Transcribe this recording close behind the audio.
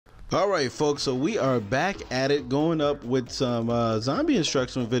All right, folks, so we are back at it, going up with some zombie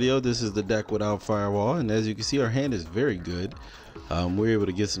instructional video. This is the deck without firewall, and as you can see, our hand is very good. We're able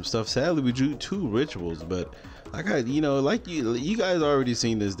to get some stuff. Sadly, we drew 2 rituals, but like you guys already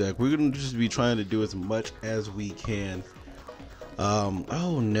seen this deck. We're gonna just be trying to do as much as we can.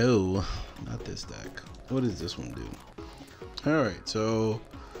 Oh no, not this deck. What does this one do? All right, so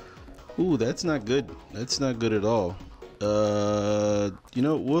ooh, that's not good. That's not good at all.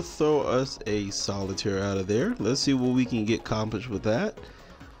 We'll throw us a solitaire out of there. Let's see what we can get accomplished with that.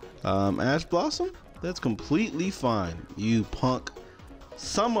 Ash Blossom, that's completely fine. You punk.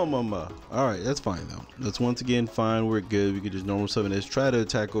 All right, that's fine though. That's once again fine. We're good. We can just normal summon this. Try to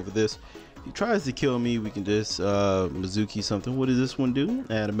attack over this. If he tries to kill me, we can just Mizuki something. What does this one do?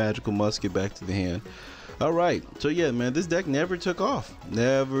 Add a magical musket back to the hand. All right, so yeah, man, this deck never took off.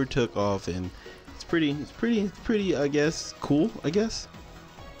 Never took off, and it's pretty, I guess, cool, I guess.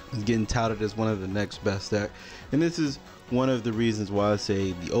 It's getting touted as one of the next best deck. And this is one of the reasons why I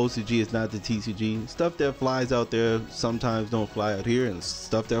say the OCG is not the TCG. Stuff that flies out there sometimes don't fly out here, and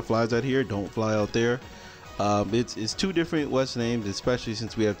stuff that flies out here don't fly out there. It's 2 different West names, especially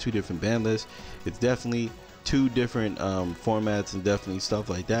since we have 2 different ban lists. It's definitely 2 different formats and definitely stuff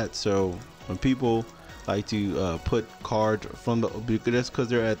like that. So when people like to put cards from the, just because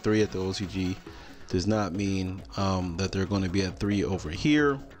they're at 3 at the OCG, does not mean that they're going to be at 3 over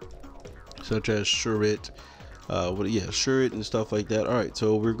here, such as Shurit, Shurit and stuff like that. All right,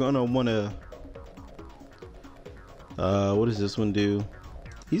 so we're gonna want to what does this one do?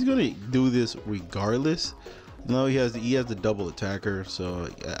 He's gonna do this regardless. No, he has the double attacker, so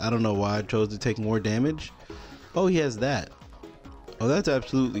I don't know why I chose to take more damage. Oh, he has that. Oh, that's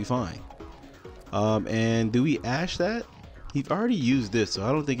absolutely fine. And do we ash that? He's already used this, so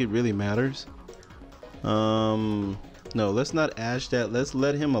I don't think it really matters. No, let's not ash that. Let's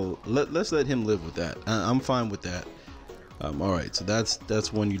let him let's let him live with that. I'm fine with that. All right, so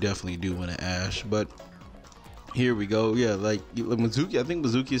that's one you definitely do want to ash. But here we go. Yeah, like Mizuki, I think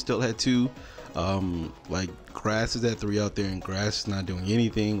Mizuki still had 2. Like grass is at 3 out there, and grass is not doing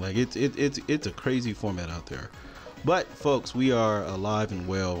anything. Like it's a crazy format out there. But folks, we are alive and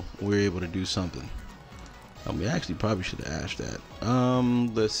well. We're able to do something. We actually probably should have ashed that.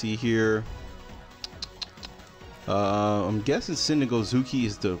 Let's see here. I'm guessing Shinigami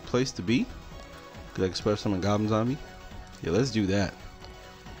is the place to be, because I can special summon Goblin Zombie. Yeah, let's do that.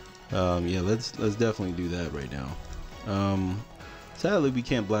 Yeah, let's definitely do that right now. Sadly, we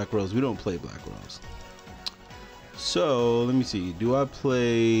can't Black Rose. We don't play Black Rose. So let me see. Do I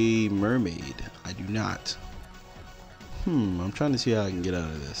play Mermaid? I do not. I'm trying to see how I can get out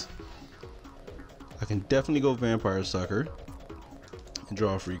of this. I can definitely go Vampire Sucker and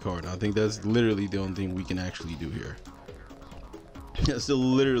draw a free card. I think that's literally the only thing we can actually do here. That's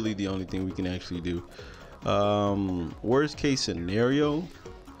literally the only thing we can actually do. Worst case scenario,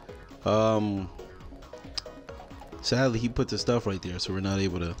 sadly he put the stuff right there, so we're not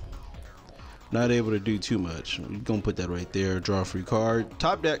able to do too much. We're gonna put that right there. Draw a free card.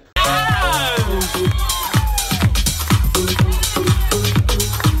 Top deck.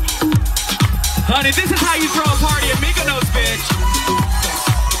 Honey, this is how you throw a party at Mykonos, bitch.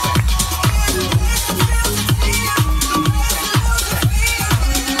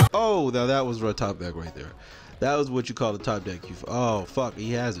 Oh, now that was a top deck right there. That was what you call a top deck. Oh fuck,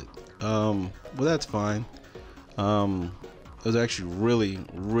 he has it. Well, that's fine. It was actually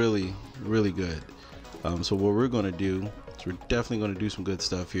really good. So what we're gonna do is we're definitely gonna do some good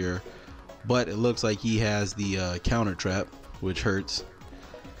stuff here. But it looks like he has the counter trap, which hurts.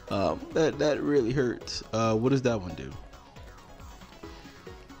 That really hurts. What does that one do?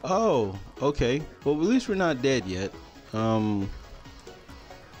 Oh, okay. Well, at least we're not dead yet.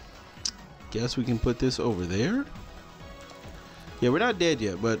 Guess we can put this over there. Yeah, we're not dead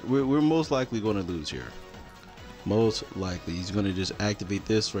yet, but we're most likely going to lose here. Most likely. He's going to just activate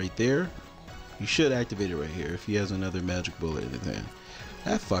this right there. He should activate it right here if he has another magic bullet in his hand.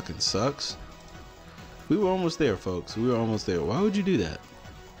 That fucking sucks. We were almost there, folks. We were almost there. Why would you do that?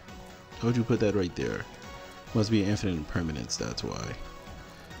 Why would you put that right there? Must be infinite impermanence, that's why.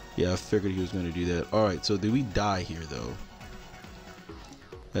 Yeah, I figured he was going to do that. Alright, so did we die here, though?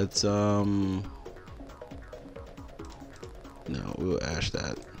 That's, no, we'll ash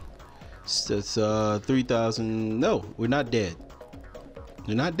that. That's, 3,000. No, we're not dead.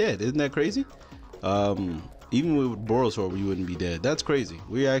 You're not dead. Isn't that crazy? Even with Borosaur, we wouldn't be dead. That's crazy.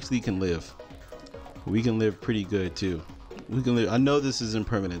 We actually can live. We can live pretty good, too. We can live. I know this is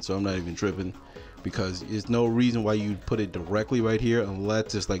impermanent, so I'm not even tripping, because there's no reason why you'd put it directly right here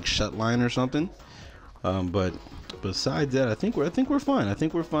unless it's like shut line or something. But besides that, I think we're fine. I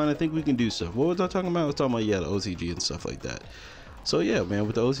think we're fine. I think we can do stuff. What was I talking about? I was talking about, yeah, the OCG and stuff like that. So yeah, man,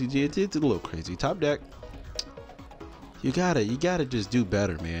 with the OCG, it's a little crazy. Top deck, you gotta just do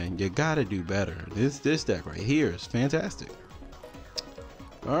better, man. You gotta do better. This deck right here is fantastic.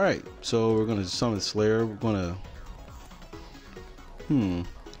 All right, so we're gonna summon Slayer. We're gonna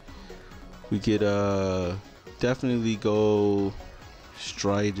we could definitely go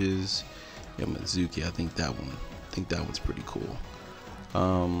Strides and Mizuki. I think that one's pretty cool.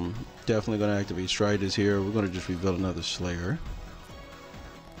 Definitely gonna activate Strides here. We're gonna just reveal another Slayer.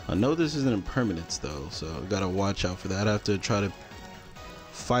 I know this is an impermanence though, so I gotta watch out for that. I have to try to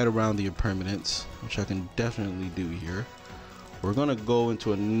fight around the impermanence, which I can definitely do here. We're gonna go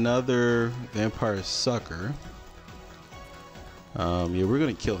into another Vampire Sucker. Yeah, we're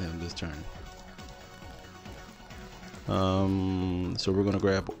gonna kill him this turn. So we're gonna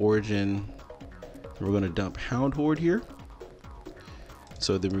grab Origin. We're gonna dump Hound Horde here.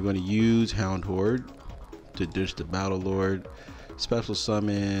 So then we're gonna use Hound Horde to dish the Battle Lord. Special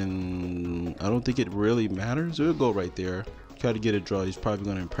summon, I don't think it really matters. It'll go right there. Try to get a draw. He's probably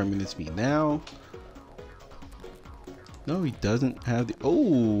gonna impermanence me now. No, he doesn't have the,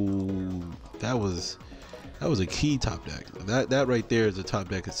 oh, that was a key top deck. That right there is a top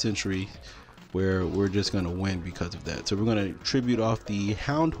deck of Century where we're just gonna win because of that. So we're gonna tribute off the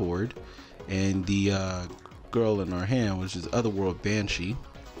Hound Horde and the girl in our hand, which is Otherworld Banshee.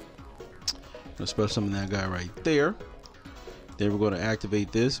 Gonna special summon that guy right there. Then we're gonna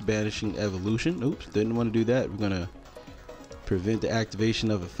activate this, Banishing Evolution. Oops, didn't want to do that. We're gonna prevent the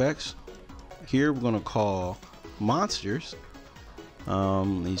activation of effects. Here we're gonna call monsters.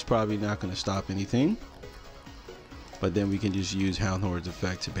 He's probably not gonna stop anything. But then we can just use Hound Horde's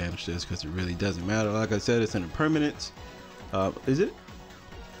effect to banish this because it really doesn't matter. Like I said, it's an impermanence. Is it?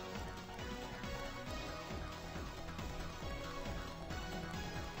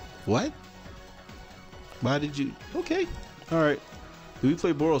 What? Why did you? Okay. All right. Do we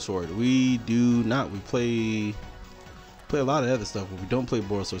play Boral Sword? We do not. We play a lot of other stuff, but we don't play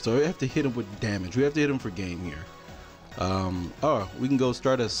Boral Sword. So we have to hit him with damage. We have to hit him for game here. Oh, we can go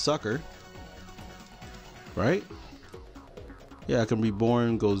start as Sucker. Right? Yeah, I can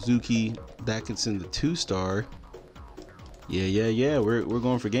reborn, go Zuki. That can send the 2-star. Yeah. We're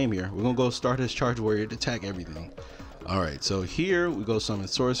going for game here. We're gonna go start as Charge Warrior to attack everything. All right, so here we go summon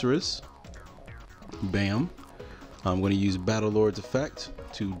Sorceress. Bam. I'm going to use Battle Lord's effect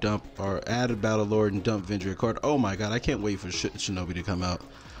to dump or add a Battle Lord and dump Vendread card. Oh my god, I can't wait for Shinobi to come out.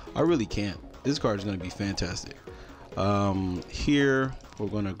 I really can't. This card is going to be fantastic. Here we're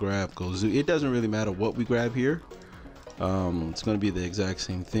going to grab Gozu. It doesn't really matter what we grab here. It's going to be the exact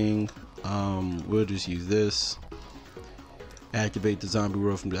same thing. We'll just use this. Activate the Zombie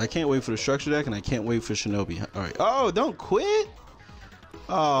World from. I can't wait for the structure deck, and I can't wait for Shinobi. All right. Oh, don't quit.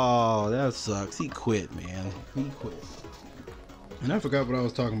 Oh, that sucks. He quit, man. He quit. And I forgot what I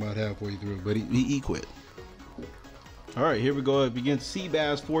was talking about halfway through, but he quit. All right, here we go. It begins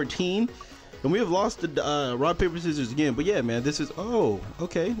Seabass 14. And we have lost the rock, paper, scissors again. But yeah, man, this is, oh,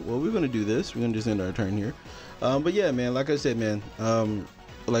 okay. Well, we're going to do this. We're going to just end our turn here. But yeah, man, like I said, man,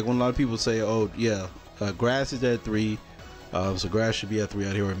 like when a lot of people say, oh, yeah, grass is at 3. So grass should be at 3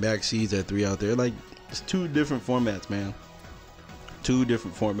 out here, or max seeds at 3 out there. Like, it's 2 different formats, man. 2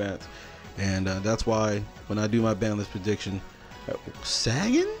 different formats. And that's why when I do my ban list prediction,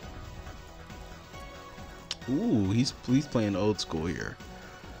 Sagan? Ooh, he's playing old school here.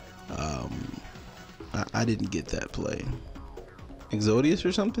 I didn't get that play. Exodius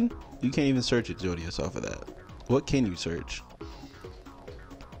or something? You can't even search Exodius off of that. What can you search?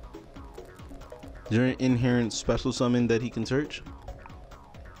 Is there an inherent special summon that he can search?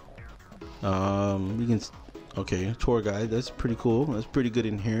 You can. Okay, tour guide. That's pretty cool. That's pretty good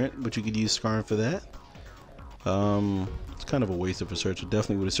inherent, but you could use Skarn for that. It's kind of a waste of a search. I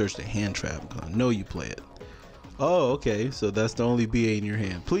definitely would have searched a hand trap. I know you play it. Oh, okay. So that's the only BA in your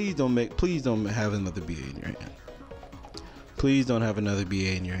hand. Please don't have another BA in your hand. Please don't have another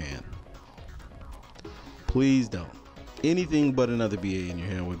BA in your hand. Please don't. Anything but another BA in your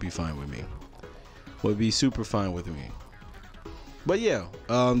hand would be fine with me. Would be super fine with me. But yeah,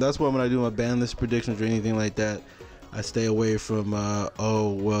 that's why when I do my ban list predictions or anything like that, I stay away from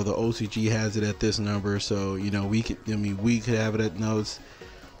oh well, the OCG has it at this number, so you know we could have it at, no, it's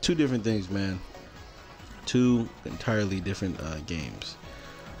 2 different things, man. 2 entirely different games.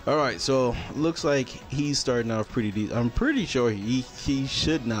 All right, so looks like he's starting off pretty decent. I'm pretty sure he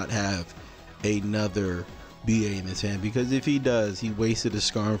should not have another BA in his hand, because if he does, he wasted a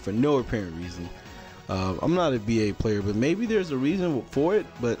Skarn for no apparent reason. I'm not a BA player, but maybe there's a reason for it,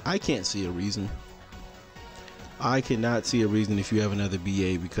 but I can't see a reason. I cannot see a reason if you have another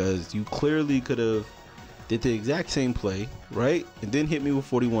BA, because you clearly could have did the exact same play, right? And then hit me with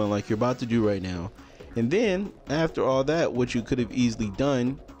 41 like you're about to do right now. And then after all that, what you could have easily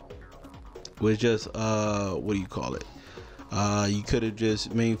done was just what do you call it? You could have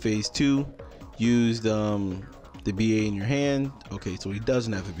just main phase 2, used the BA in your hand. Okay, so he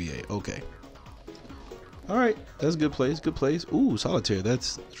doesn't have a BA. Okay. All right, that's a good place. Good place. Ooh, solitaire.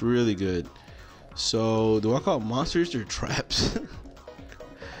 That's really good. So do I call it monsters or traps?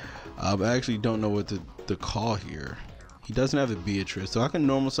 I actually don't know what to call here. He doesn't have a Beatrice, so I can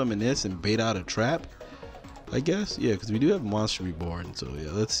normal summon this and bait out a trap, I guess. Yeah, because we do have Monster Reborn. So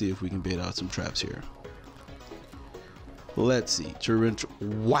yeah, let's see if we can bait out some traps here. Let's see. Torrential.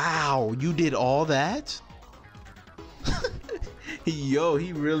 Wow, you did all that? Yo,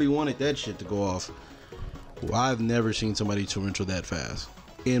 he really wanted that shit to go off. Well, I've never seen somebody torrential that fast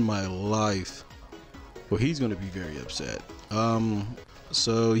in my life. Well, he's gonna be very upset.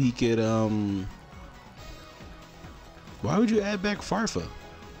 So he could why would you add back Farfa?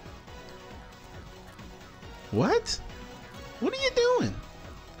 What are you doing?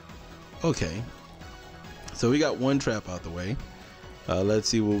 Okay, so we got one trap out the way. Let's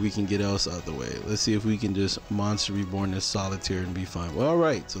see what we can get else out the way. Let's see if we can just Monster Reborn this solitaire and be fine. Well, all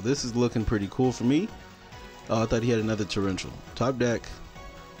right, so this is looking pretty cool for me. I thought he had another torrential. Top deck,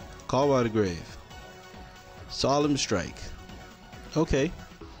 Call by the Grave, Solemn Strike. Okay.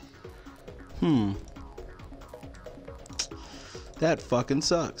 That fucking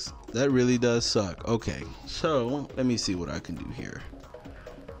sucks. That really does suck. Okay, so let me see what I can do here.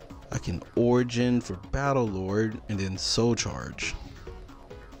 I can Origin for Battle Lord and then Soul Charge.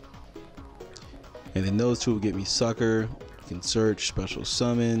 And then those two will get me Sucker. I can search, special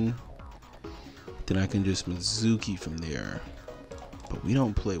summon. Then I can just Mizuki from there. But we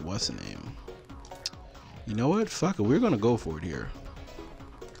don't play what's the name. You know what? Fuck it. We're gonna go for it here.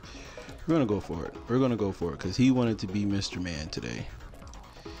 We're gonna go for it. We're gonna go for it because he wanted to be Mr. Man today.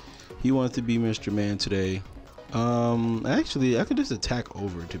 He wanted to be Mr. Man today. Actually, I could just attack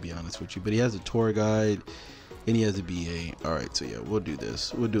over, to be honest with you. But he has a tour guide and he has a BA. All right, so yeah, we'll do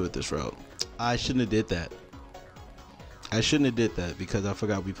this. We'll do it this route. I shouldn't have did that. I shouldn't have did that because I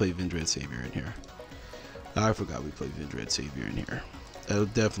forgot we played Vendread Savior in here. I forgot we played Vendread Savior in here. That was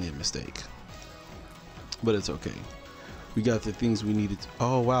definitely a mistake. But it's okay. We got the things we needed.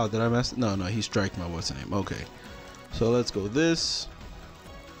 Oh wow, did I mess? No, he striked my what's the name. Okay, so let's go this.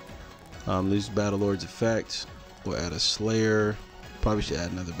 This Battle Lord's effect. We'll add a Slayer. Probably should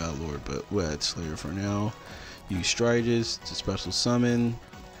add another Battle Lord, but we'll add Slayer for now. Use Strategist to special summon.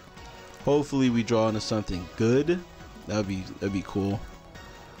 Hopefully we draw into something good. That'd be cool.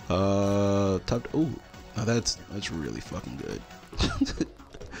 Top. Ooh, now that's really fucking good.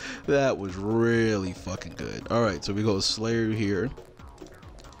 That was really fucking good. All right, so we go Slayer here,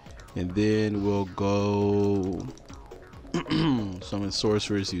 and then we'll go summon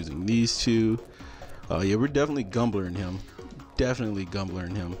Sorceress using these two. Yeah, we're definitely Gumblering him. Definitely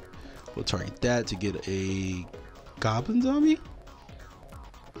Gumblering him. We'll target that to get a Goblin Zombie.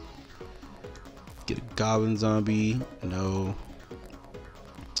 Get a Goblin Zombie. No.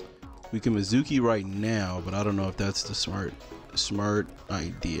 We can Mizuki right now, but I don't know if that's the smart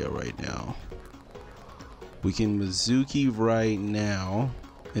idea right now. We can Mizuki right now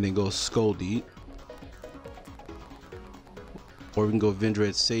and then go Scoldite, or we can go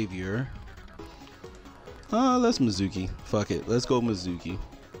Vendread Savior. Let's Mizuki. Fuck it, let's go Mizuki.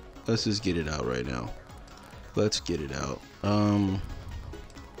 Let's just get it out right now. Let's get it out.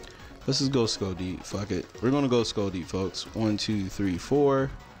 Let's just go Scoldite. Fuck it, we're gonna go Scoldite, folks. 1 2 3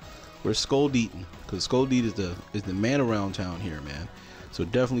 4. We're Scoldite because Scoldite is the man around town here, man. So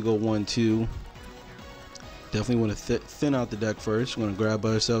definitely go 1 2. Definitely want to thin out the deck first. We're gonna grab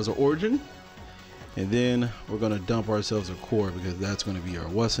ourselves an Origin, and then we're gonna dump ourselves a core because that's gonna be our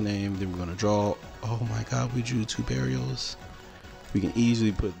what's the name. Then we're gonna draw. Oh my God, we drew 2 burials. We can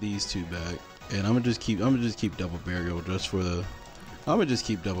easily put these 2 back, and I'm gonna just keep double burial just for the. I'm gonna just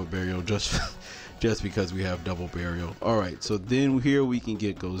keep double burial just because we have double burial. All right, so then here we can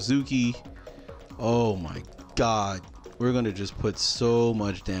get Gozuki. Oh my God, we're gonna just put so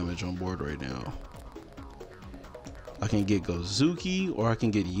much damage on board right now. I can get Gozuki or I can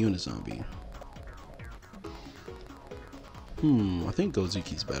get Unizombie. I think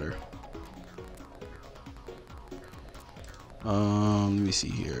Gozuki's better. Let me see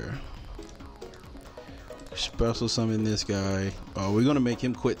here. Special summon this guy. Oh, we're gonna make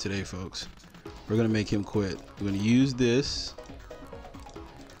him quit today, folks. We're gonna make him quit. We're gonna use this.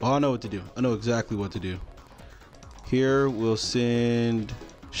 Oh, I know what to do. I know exactly what to do. Here we'll send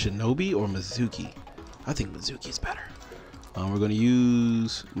Shinobi or Mizuki. I think Mizuki's better. We're gonna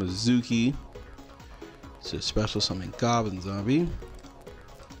use Mizuki to special summon Goblin Zombie.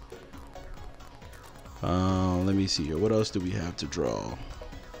 Let me see here. What else do we have to draw?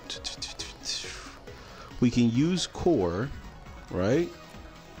 We can use core, right?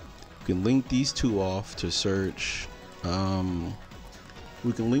 We can link these two off to search.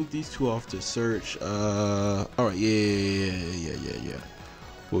 We can link these two off to search. All right, yeah.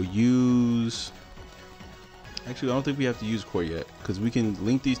 We'll use. Actually, I don't think we have to use core yet because we can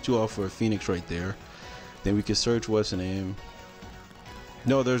link these two off for a Phoenix right there. Then we can search what's the name.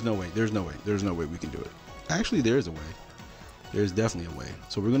 No, there's no way. There's no way we can do it. Actually, there's a way. There's definitely a way.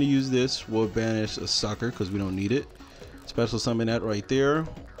 So we're gonna use this. We'll banish a sucker because we don't need it. Special summon that right there.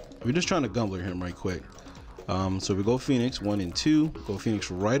 We're just trying to gumbler him right quick. So we go Phoenix 1 and 2. Go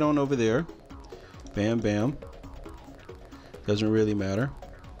Phoenix right on over there. Bam, bam. Doesn't really matter.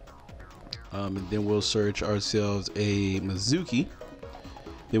 And then we'll search ourselves a Mizuki.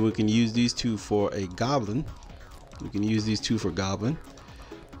 Then we can use these two for a Goblin. We can use these two for Goblin.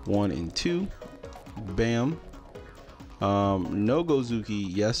 1 and 2. Bam. No Gozuki.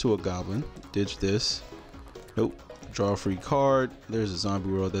 Yes to a Goblin. Ditch this. Nope. Draw a free card. There's a Zombie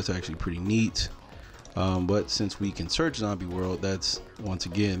World. That's actually pretty neat. But since we can search Zombie World, that's once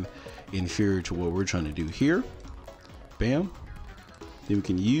again inferior to what we're trying to do here. Bam. Then we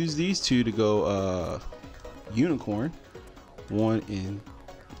can use these two to go Unicorn. 1 and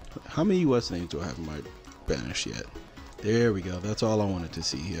how many US names do I have in my banish yet? There we go. That's all I wanted to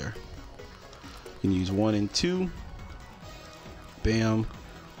see here. You can use 1 and 2. Bam.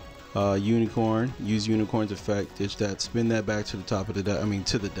 Unicorn. Use Unicorn's effect. Ditch that. Spin that back to the top of the deck. I mean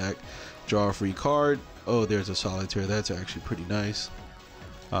to the deck. Draw a free card. Oh, there's a Solitaire. That's actually pretty nice.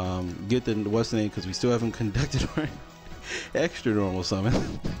 Get the what's the name because we still haven't conducted our extra normal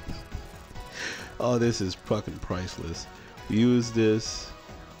summon. Oh, this is fucking priceless. Use this.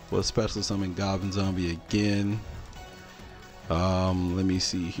 We'll special summon Goblin Zombie again. Let me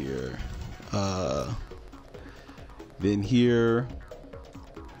see here. Then here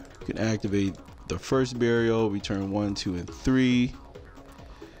you can activate the first burial. Return 1, 2, and 3.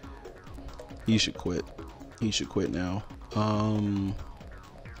 He should quit. He should quit now.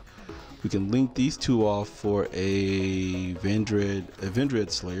 We can link these two off for a Vendread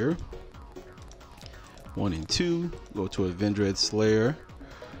Slayer. 1 and 2. Go to a Vendread Slayer.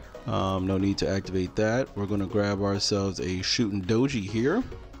 No need to activate that. We're gonna grab ourselves a Shooting Doji here.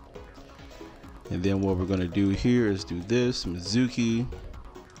 And then what we're gonna do here is do this Mizuki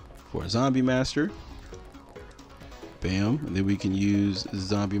for a Zombie Master. Bam. And then we can use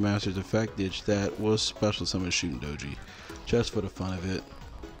Zombie Master's effect. Ditch that. We'll special summon Shooting Doji just for the fun of it.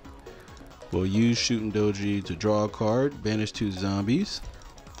 We'll use Shooting Doji to draw a card, banish 2 zombies.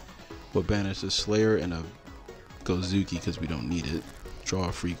 We'll banish a Slayer and a Gozuki because we don't need it. Draw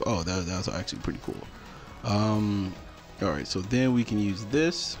a free. Oh, that's actually pretty cool. Alright, so then we can use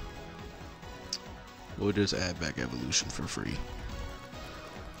this. We'll just add back Evolution for free.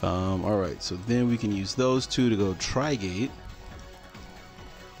 Alright, so then we can use those two to go Trigate.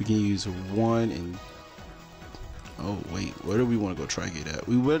 We can use 1 and oh wait, where do we want to go Trigate at?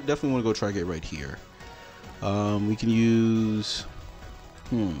 We would definitely want to go Trigate right here. We can use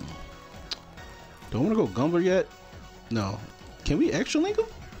don't want to go Gumbler yet. No, can we extra link them?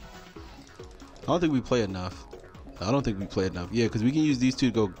 I don't think we play enough. Yeah, because we can use these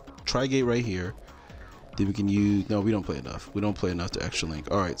two to go Trigate right here. Then we can use, no, we don't play enough. We don't play enough to extra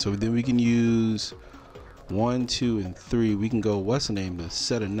link. All right, so then we can use 1, 2, and 3. We can go, what's the name, to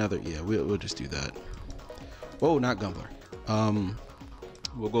set another, yeah, we'll just do that. Oh, not Gumbler.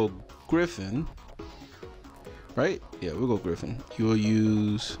 We'll go Griffin, right? Yeah, we'll go Griffin. You will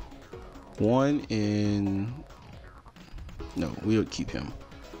use 1 in, no, we'll keep him.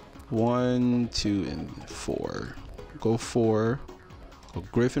 1, 2, and 4. Go 4. Go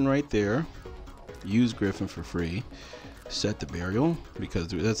Griffin right there. Use Griffin for free. Set the burial because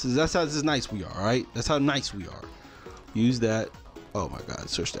that's how nice we are. All right, that's how nice we are. Use that. Oh my God,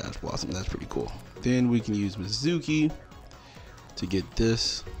 search the Ash Blossom. That's pretty cool. Then we can use Mizuki to get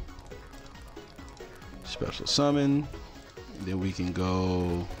this special summon. Then we can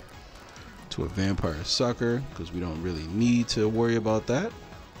go to a Vampire Sucker because we don't really need to worry about that.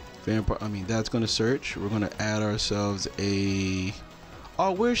 Vampire. I mean, that's gonna search. We're gonna add ourselves a.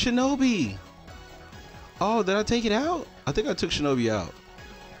 Oh, where's Shinobi? Oh, did I take it out? I think I took Shinobi out.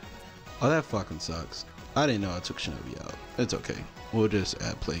 Oh, that fucking sucks. I didn't know I took Shinobi out. It's okay. We'll just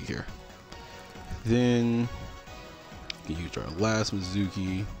add Plague here. Then we can use our last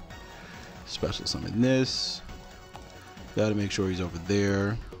Mizuki. Special summon this. Gotta make sure he's over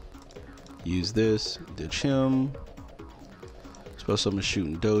there. Use this, ditch him. Spell summon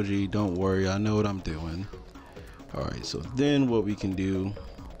shooting doji. Don't worry, I know what I'm doing. Alright, so then what we can do,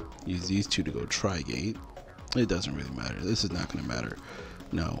 use these two to go Tri-Gate. It doesn't really matter. This is not gonna matter.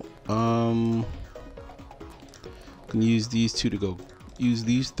 No. Can use these two to go, use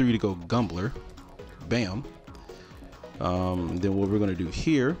these three to go Gumbler. Bam. Then what we're gonna do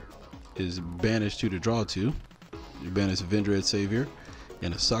here is banish two to draw two. You banish a Vendread Savior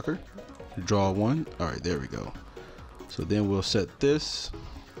and a Sucker. Draw one. Alright, there we go. So then we'll set this.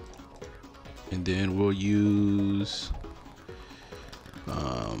 And then we'll use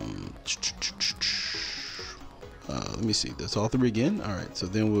let me see, that's all three again. All right, so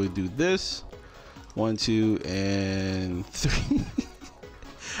then we'll do this 1, 2, and 3.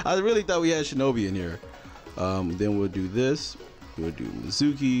 I really thought we had Shinobi in here. Then we'll do this. We'll do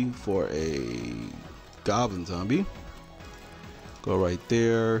Mizuki for a Goblin Zombie. Go right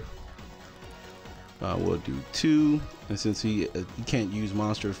there. We'll do 2, and since he can't use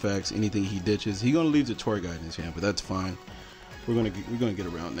monster effects, anything he ditches, he's gonna leave the tour guide in his hand, but that's fine. We're gonna get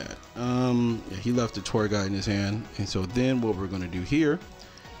around that. Yeah, he left the tour guide in his hand, and so then what we're gonna do here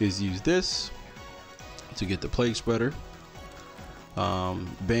is use this to get the Plague Spreader.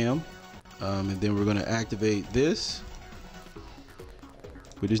 Bam, and then we're gonna activate this.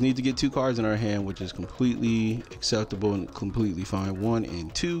 We just need to get 2 cards in our hand, which is completely acceptable and completely fine. 1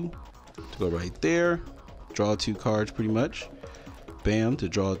 and 2 to go right there. Draw 2 cards pretty much. Bam, to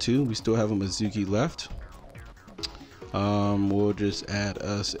draw 2. We still have a Mizuki left. We'll just add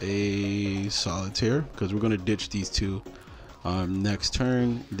us a Solitaire because we're going to ditch these 2 next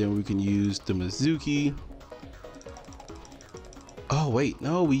turn. Then we can use the Mizuki. Oh wait,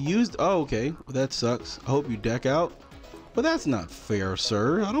 no, we used, oh okay, well, that sucks. I hope you deck out. Well, that's not fair,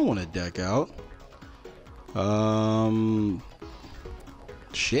 sir. I don't want to deck out.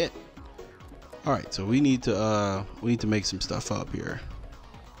 Shit. All right, so we need to make some stuff up here,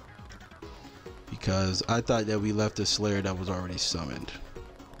 because I thought that we left a Slayer that was already summoned.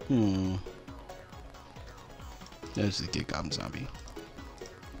 Let's just get Goblin Zombie,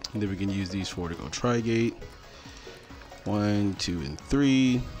 and then we can use these 4 to go Tri-Gate. 1, 2, and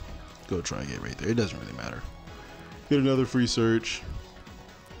 3. Go Tri-Gate right there. It doesn't really matter. Get another free search.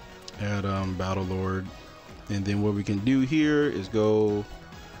 Add Battle Lord, and then what we can do here is go.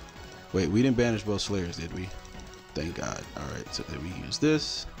 Wait, we didn't banish both Slayers, did we? Thank God. All right, so then we use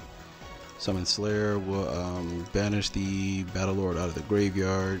this. Summon Slayer. We'll banish the Battle Lord out of the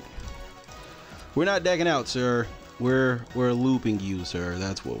graveyard. We're not decking out, sir. We're looping you, sir.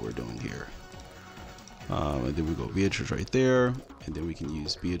 That's what we're doing here. And then we go Beatrice right there, and then we can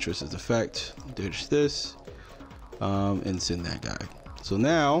use Beatrice's effect, ditch this, and send that guy. So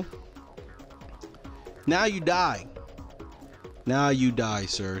now you die. Now you die,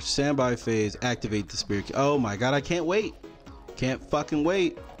 sir. Standby phase, activate the Spirit. Oh my God, I can't wait. Can't fucking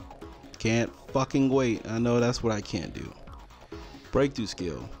wait. Can't fucking wait. I know that's what I can't do. Breakthrough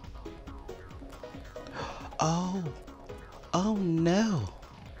skill. Oh no.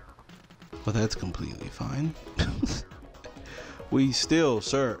 Well, that's completely fine. We still,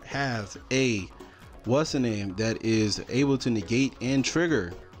 sir, have a what's the name that is able to negate and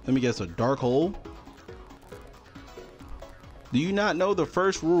trigger. Let me guess, a Dark Hole. Do you not know the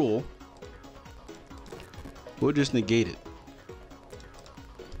first rule? We'll just negate it.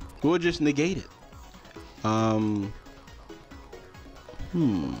 We'll just negate it. We'll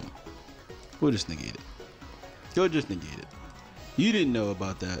just negate it. Go just negate it. You didn't know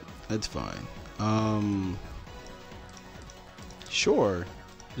about that. That's fine. Sure.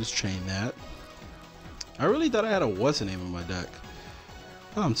 Just chain that. I really thought I had a what's the name in my deck.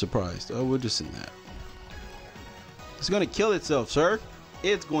 Oh, I'm surprised. Oh, we'll just send that. It's gonna kill itself, sir.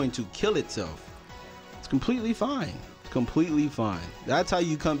 It's going to kill itself. It's completely fine. It's completely fine. That's how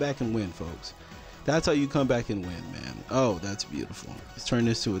you come back and win, folks. That's how you come back and win, man. Oh, that's beautiful. Let's turn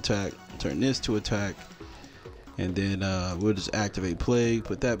this to attack. Turn this to attack. And then we'll just activate Plague,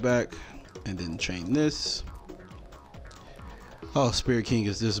 put that back, and then chain this. Oh, Spirit King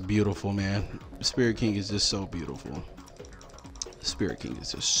is just beautiful, man. Spirit King is just so beautiful. Spirit King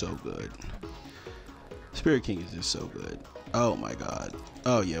is just so good. Spirit King is just so good. Oh my God.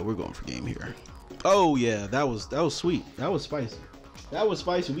 Oh yeah, we're going for game here. Oh yeah, that was sweet. That was spicy. That was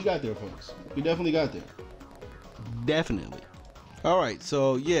spicy. We got there, folks. We definitely got there. Definitely. All right,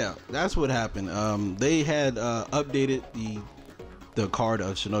 so yeah, that's what happened. They had updated the card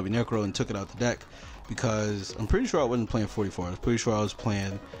of Shinobi Necro and took it out the deck because I'm pretty sure I wasn't playing 44. I was pretty sure I was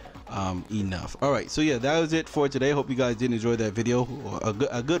playing enough. All right, so yeah, that was it for today. Hope you guys did enjoy that video.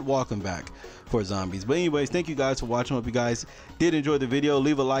 A good welcome back for zombies. But anyways, thank you guys for watching. Hope you guys did enjoy the video.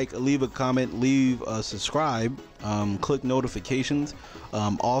 Leave a like, leave a comment, leave a subscribe, click notifications.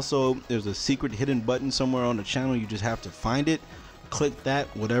 Also, there's a secret hidden button somewhere on the channel. You just have to find it, click that.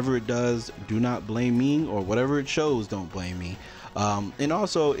 Whatever it does, do not blame me, or whatever it shows, don't blame me. And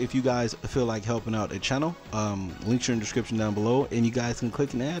also, if you guys feel like helping out the channel, links are in the description down below, and you guys can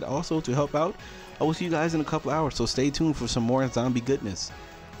click an ad also to help out. I will see you guys in a couple hours, so stay tuned for some more zombie goodness,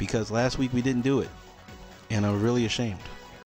 because last week we didn't do it and I'm really ashamed.